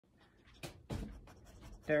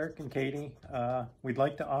Derek and Katie. We'd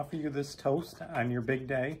like to offer you this toast on your big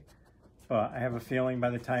day, but I have a feeling by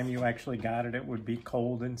the time you actually got it, it would be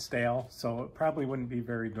cold and stale, so it probably wouldn't be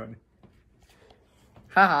very good.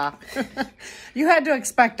 Haha. You had to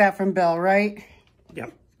expect that from Bill, right?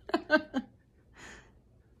 Yep.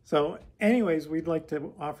 So anyways, we'd like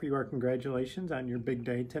to offer you our congratulations on your big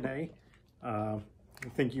day today. I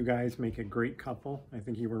think you guys make a great couple. I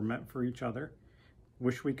think you were meant for each other.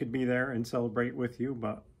 Wish we could be there and celebrate with you,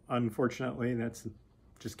 but unfortunately, that's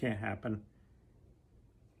just can't happen.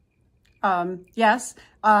 Yes.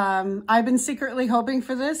 I've been secretly hoping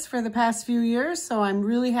for this for the past few years, so I'm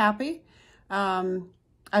really happy. I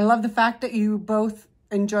love the fact that you both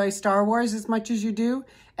enjoy Star Wars as much as you do,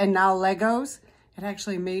 and now Legos. It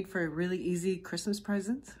actually made for really easy Christmas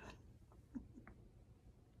presents.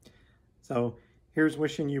 So here's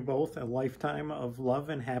wishing you both a lifetime of love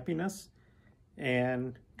and happiness,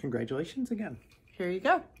 and congratulations again. Here you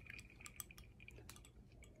go.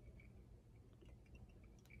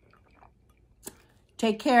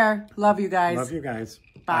 Take care. Love you guys. Love you guys.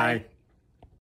 Bye. Bye.